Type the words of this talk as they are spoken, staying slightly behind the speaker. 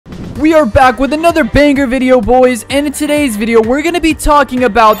We are back with another banger video, boys, and in today's video, we're going to be talking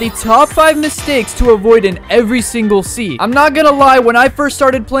about the top 5 mistakes to avoid in every single seed. I'm not going to lie, when I first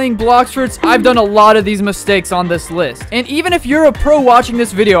started playing Blox Fruits, I've done a lot of these mistakes on this list. And even if you're a pro watching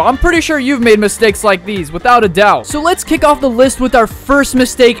this video, I'm pretty sure you've made mistakes like these, without a doubt. So let's kick off the list with our first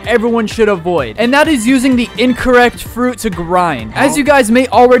mistake everyone should avoid, and that is using the incorrect fruit to grind. As you guys may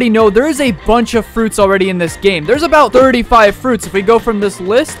already know, there is a bunch of fruits already in this game. There's about 35 fruits if we go from this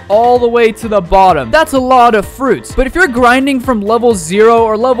list all the way to the bottom. That's a lot of fruits. But if you're grinding from level 0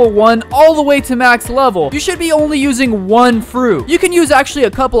 or level 1 all the way to max level, you should be only using one fruit. You can use actually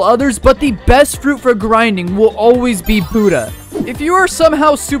a couple others, but the best fruit for grinding will always be Buddha. If you are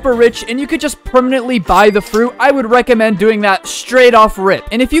somehow super rich and you could just permanently buy the fruit, I would recommend doing that straight off rip.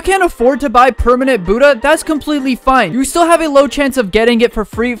 And if you can't afford to buy permanent Buddha, that's completely fine. You still have a low chance of getting it for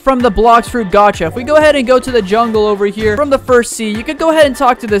free from the Blox Fruit gacha. If we go ahead and go to the jungle over here from the first sea, you could go ahead and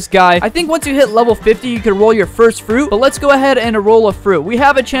talk to this guy. I think once you hit level 50, you could roll your first fruit, but let's go ahead and roll a fruit. We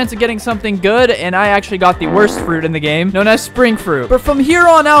have a chance of getting something good, and I actually got the worst fruit in the game, known as spring fruit. But from here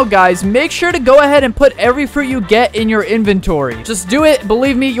on out, guys, make sure to go ahead and put every fruit you get in your inventory. Just do it.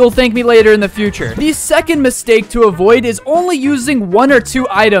 Believe me, you'll thank me later in the future. The second mistake to avoid is only using 1 or 2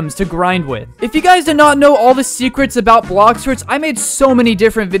 items to grind with. If you guys did not know all the secrets about Blox Fruits, I made so many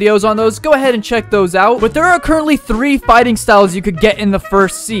different videos on those. Go ahead and check those out. But there are currently 3 fighting styles you could get in the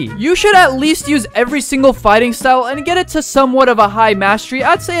first sea. You should at least use every single fighting style and get it to somewhat of a high mastery.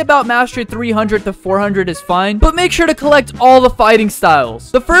 I'd say about mastery 300 to 400 is fine, but make sure to collect all the fighting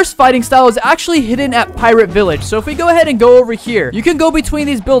styles. The first fighting style is actually hidden at Pirate Village. So if we go ahead and go over here, you can go between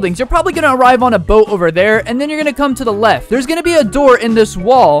these buildings. You're probably going to arrive on a boat over there, and then you're going to come to the left. There's going to be a door in this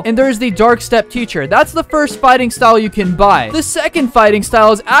wall, and there's the Dark Step Teacher. That's the first fighting style you can buy. The second fighting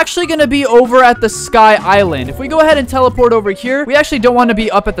style is actually going to be over at the Sky Island. If we go ahead and teleport over here, we actually don't want to be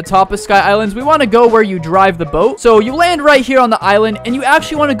up at the top of Sky Islands. We want to go where you drive the boat. So you land right here on the island, and you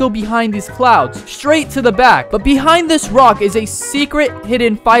actually want to go behind these clouds, straight to the back. But behind this rock is a secret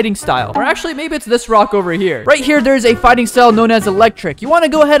hidden fighting style. Or actually, maybe it's this rock over here. Right here, there's a fighting style known as Electric. You want to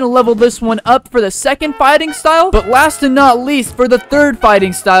go ahead and level this one up for the second fighting style. But last and not least, for the third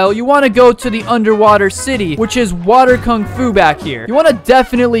fighting style, you want to go to the underwater city, which is Water Kung Fu back here. You want to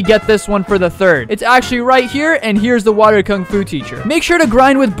definitely get this one for the third. It's actually right here, and here's the Water Kung Fu teacher. Make sure to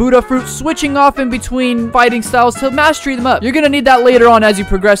grind with Buddha fruit, switching off in between fighting styles to mastery them up. You're going to need that later on as you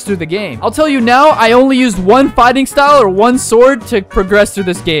progress through the game. I'll tell you now, I only used 1 fighting style or 1 sword to progress through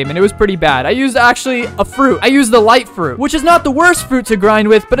this game, and it was pretty bad. I used actually a fruit. I used the light fruit, which is not the worst fruit to grind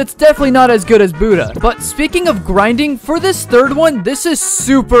with, but it's definitely not as good as Buddha. But speaking of grinding, for this third one, this is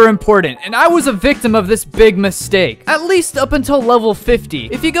super important, and I was a victim of this big mistake, at least up until level 50.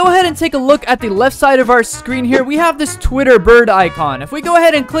 If you go ahead and take a look at the left side of our screen here, we have this Twitter bird icon. If we go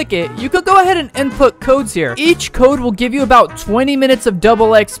ahead and click it, you could go ahead and input codes here. Each code will give you about 20 minutes of double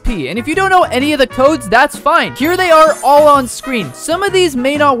XP, and if you don't know any of the codes, that's fine. Here they are all on screen. Some of these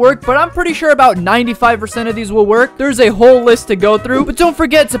may not work, but I'm pretty sure about 95% of these will work. There's a whole list to go through, but don't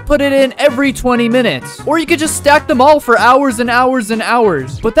forget to put it in every 20 minutes. Or you could just stack them all for hours and hours and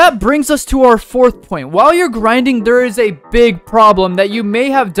hours. But that brings us to our fourth point. While you're grinding, there is a big problem that you may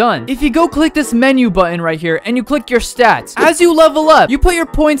have done. If you go click this menu button right here and you click your stats, as you level up, you put your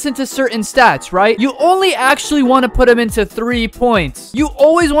points into certain stats, right? You only actually want to put them into 3 points. You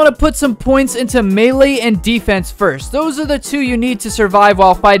always want to put some points into melee and defense first. Those are the 2 you need to survive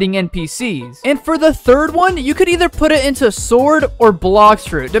while fighting NPCs. And for the third one, you could either put it into sword or Blox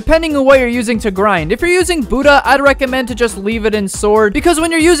Fruit, depending on what you're using to grind. If you're using Buddha, I'd recommend to just leave it in sword, because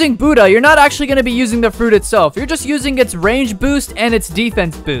when you're using Buddha, you're not actually going to be using the fruit itself. You're just using its range boost and its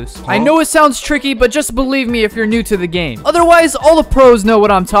defense boost. I know it sounds tricky, but just believe me if you're new to the game. Otherwise, all the pros know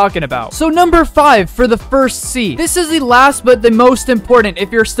what I'm talking about. So number 5 for the first sea. This is the last but the most important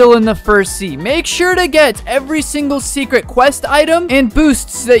if you're still in the first sea. Make sure to get every single secret quest item and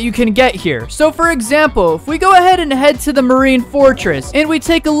boosts that you can get here. So for example, if we go ahead and head to the Marine Fortress and we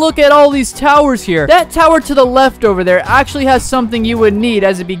take a look at all these towers here, that tower to the left over there actually has something you would need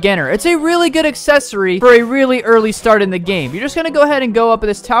as a beginner. It's a really good accessory for a really early start in the game. You're just gonna go ahead and go up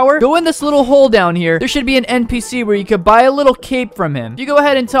this tower, go in this little hole down here. There should be an NPC where you could buy a little cape from him. If you go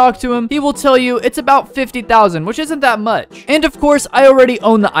ahead and talk to him, he will tell you it's about 50,000, which isn't that much. And of course, I already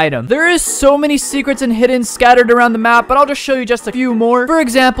own the item. There is so many secrets and hidden scattered around the map, but I'll just show you just a few more. For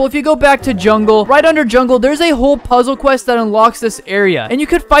example, if you go back to jungle, right under jungle, there's a whole puzzle quest that unlocks this area, and you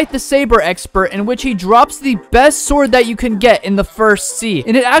could fight the saber expert, in which he drops the best sword that you can get in the first sea,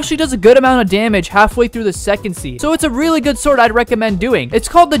 and it actually does a good amount of damage halfway through the second sea. So it's a really good sword I'd recommend doing. It's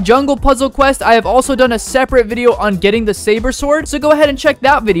called the Jungle Puzzle Quest. I have also done a separate video on getting the saber sword, so go ahead and check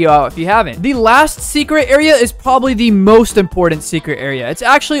that video out if you haven't. The last secret area is probably the most important secret area. It's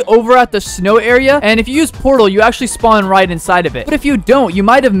actually over at the snow area, and if you use portal, you actually spawn right inside of it. But if you don't, you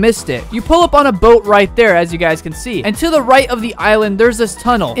might have missed it. You pull up on a boat right there, as you guys can see, and to the right of the island, there's this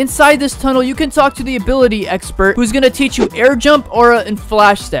tunnel. Inside this tunnel, you can talk to the ability expert, who's going to teach you air jump, aura, and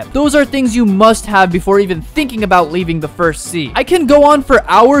flash step. Those are things you must have before even thinking about leaving the first sea. I can go on for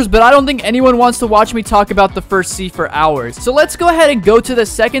hours, but I don't think anyone wants to watch me talk about the first sea for hours. So let's go ahead and go to the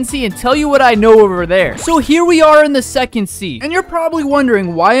second sea and tell you what I know over there. So here we are in the second sea, and you're probably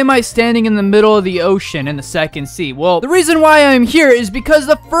wondering, why am I standing in the middle of the ocean in the second sea? Well, the reason why I'm here is because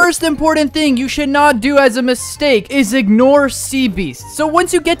the first important thing you should not do as a mistake is ignore sea beasts. So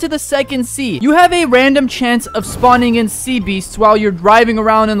once you get to the second sea, you have a random chance of spawning in sea beasts while you're driving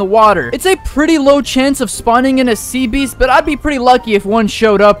around in the water. It's a pretty low chance of spawning in a sea beast, but I'd be pretty lucky if one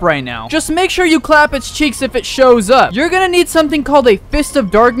showed up right now. Just make sure you clap its cheeks if it shows up. You're gonna need something called a Fist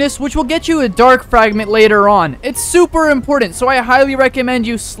of Darkness, which will get you a dark fragment later on. It's super important, so I highly recommend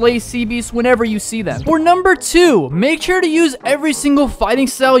you slay sea beasts whenever you see them. For number 2, make sure to use every single fighting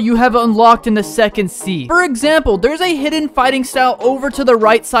style you have unlocked in the second sea. For example, there's a hidden fighting style over to the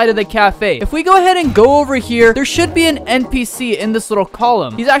right side of the cafe. If we go ahead and go over here, there should be an NPC in this little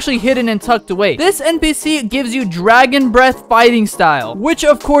column. He's actually hidden and tucked away. This NPC gives you Dragon Breath fighting style, which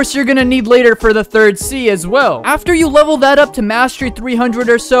of course you're gonna need later for the third sea as well. After you level that up to mastery 300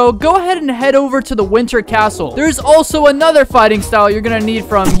 or so, go ahead and head over to the Winter Castle. There's also another fighting style you're gonna need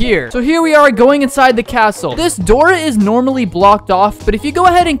from here. So here we are going inside the castle. This door is normally blocked off, but if you go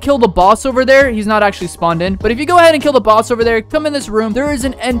ahead and kill the boss over there, he's not actually spawned in, but if you go ahead and kill the boss over there, come in this room, there is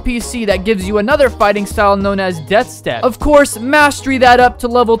an NPC that gives you another fighting style known as Death Step. Of course, mastery that up to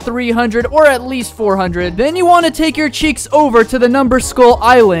level 300 or at least 400. Then you want to take your cheeks over to the Numberskull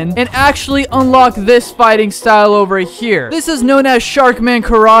Island and actually unlock this fighting style over here. This is known as Sharkman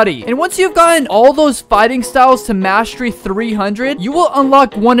Karate. And once you've gotten all those fighting styles to mastery 300, you will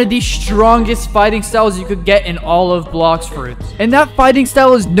unlock one of the strongest fighting styles you could get in all of Blox Fruits. And that fighting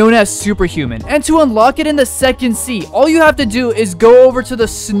style is known as Superhuman. And to unlock it in the second sea, all you have to do is go over to the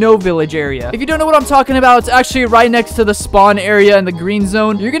Snow Village area. If you don't know what I'm talking about, it's actually right next to the spawn area in the green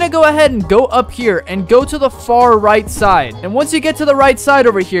zone. You're gonna go ahead and go up here and go to the far right side. And once you get to the right side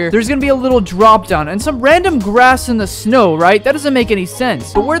over here, there's gonna be a little drop down and some random grass in the snow, right? That doesn't make any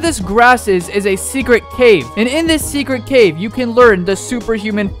sense. But where this grass is a secret cave. And in this secret cave, you can learn the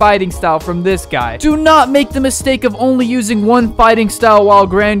Superhuman fighting style from this guy. Do not make the mistake of only using one fighting style while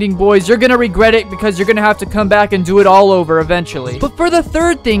grinding, boys. You're gonna regret it because you're gonna have to come back and do it all over eventually. But for the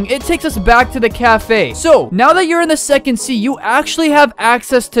third thing, it takes us back to the cafe. So now that you're in the second sea, you actually have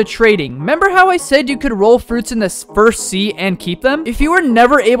access to trading. Remember how I said you could roll fruits in this first sea and keep them? If you were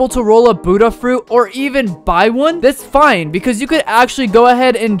never able to roll a Buddha fruit or even buy one, that's fine because you could actually go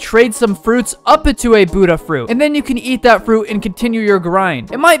ahead and trade some fruits up into a Buddha fruit, and then you can eat that fruit and continue your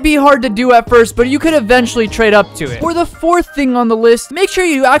grind. It might be hard to do at first, but you could eventually trade up to it. For the fourth thing on the list, make sure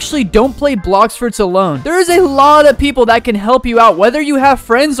you actually don't play Blox Fruits alone. There is a lot of people that can help you out, whether you have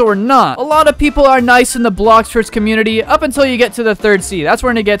friends or not. A lot of people are nice in the Blox Fruits community up until you get to the third sea. That's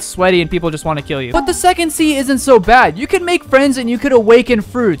when it gets sweaty and people just want to kill you. But the second sea isn't so bad. You can make friends and you could awaken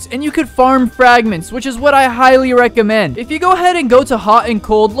fruits and you could farm fragments, which is what I highly recommend. If you go ahead and go to hot and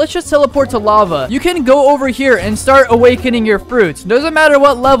cold, let's just teleport to lava. You can go over here and start awakening your fruits. Doesn't matter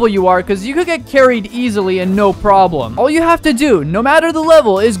what level you are because you could get carried easily and no problem. All you have to do, no matter the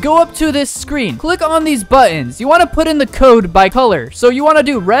level, is go up to this screen. Click on these buttons. You want to put in the code by color. So you want to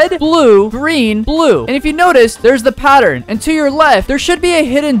do red, blue, green, blue. And if you notice, there's the pattern. And to your left, there should be a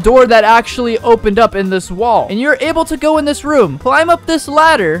hidden door that actually opened up in this wall. And you're able to go in this room, climb up this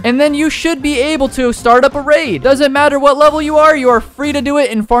ladder, and then you should be able to start up a raid. Doesn't matter what level you are free to do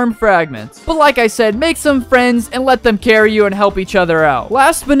it and farm fragments. But like I said, make some friends and let them carry you and help each other out.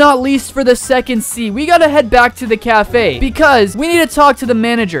 Last but not least, for the second sea, we gotta head back to the cafe because we need to talk to the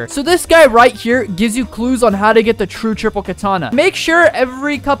manager. So this guy right here gives you clues on how to get the true triple katana. Make sure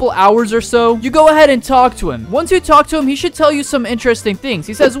every couple hours or so, you go ahead and talk to him. Once you talk to him, he should tell you some interesting things.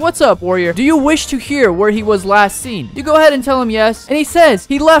 He says, "What's up, warrior? Do you wish to hear where he was last seen?" You go ahead and tell him yes. And he says,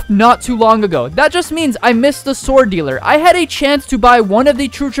 "He left not too long ago." That just means I missed the sword dealer. I had a chance to buy one of the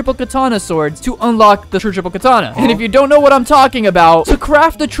true triple katana swords to unlock the true triple katana. And if you don't know what I'm talking about, to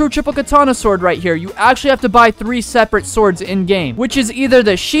craft the true triple katana sword right here, you actually have to buy 3 separate swords in game, which is either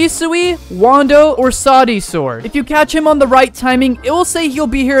the Shisui, Wando, or Sage body sword. If you catch him on the right timing, it will say he'll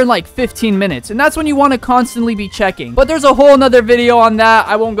be here in like 15 minutes, and that's when you want to constantly be checking. But there's a whole nother video on that.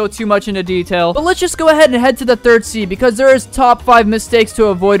 I won't go too much into detail, but let's just go ahead and head to the third sea because there is top 5 mistakes to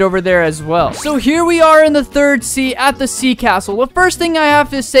avoid over there as well. So here we are in the third sea at the sea castle. The first thing I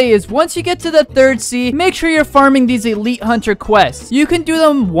have to say is once you get to the third sea, make sure you're farming these elite hunter quests. You can do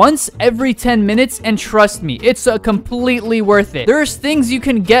them once every 10 minutes, and trust me, it's completely worth it. There's things you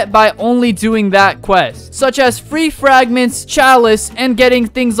can get by only doing that quest, such as free fragments, chalice, and getting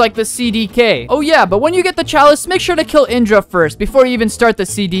things like the CDK. Oh yeah, but when you get the chalice, make sure to kill Indra first before you even start the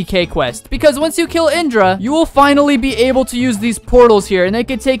CDK quest, because once you kill Indra, you will finally be able to use these portals here, and they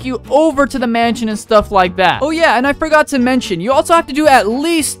can take you over to the mansion and stuff like that. Oh yeah, and I forgot to mention, you also have to do at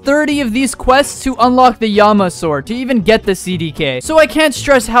least 30 of these quests to unlock the Yama sword to even get the CDK. So I can't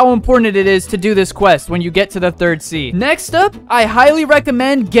stress how important it is to do this quest when you get to the third sea. Next up, I highly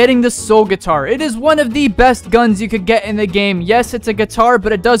recommend getting the soul guitar. It is one of the best guns you could get in the game. Yes, it's a guitar,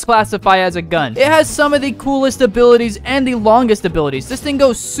 but it does classify as a gun. It has some of the coolest abilities and the longest abilities. This thing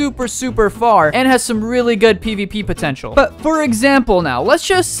goes super far and has some really good PvP potential. But for example now, let's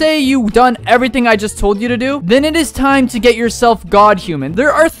just say you've done everything I just told you to do. Then it is time to get yourself God Human.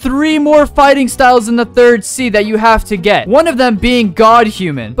 There are 3 more fighting styles in the third sea that you have to get. One of them being God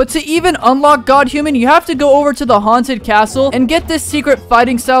Human. But to even unlock God Human, you have to go over to the haunted castle and get this secret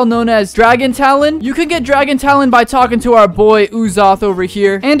fighting style known as Dragon Talon. You can get Dragon Talon by talking to our boy Uzoth over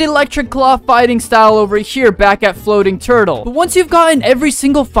here, and Electric Claw fighting style over here back at Floating Turtle. But once you've gotten every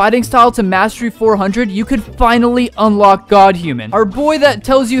single fighting style to Mastery 400, you could finally unlock God Human. Our boy that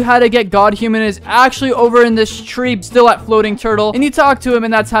tells you how to get God Human is actually over in this tree still at Floating Turtle, and you talk to him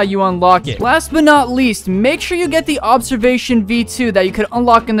and that's how you unlock it. Last but not least, make sure you get the Observation V2 that you could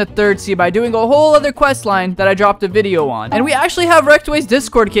unlock in the third sea by doing a whole other quest line that I dropped a video on. And we actually have Rectway's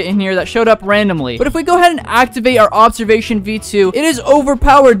Discord kit in here that showed up randomly. But if we go ahead and activate our Observation V2, it is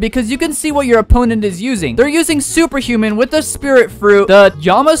overpowered because you can see what your opponent is using. They're using Superhuman with the Spirit Fruit, the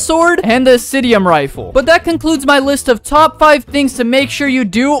Yama Sword, and the Sidium Rifle. But that concludes my list of top 5 things to make sure you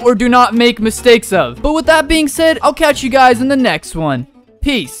do or do not make mistakes of. But with that being said, I'll catch you guys in the next one.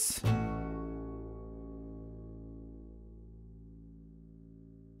 Peace.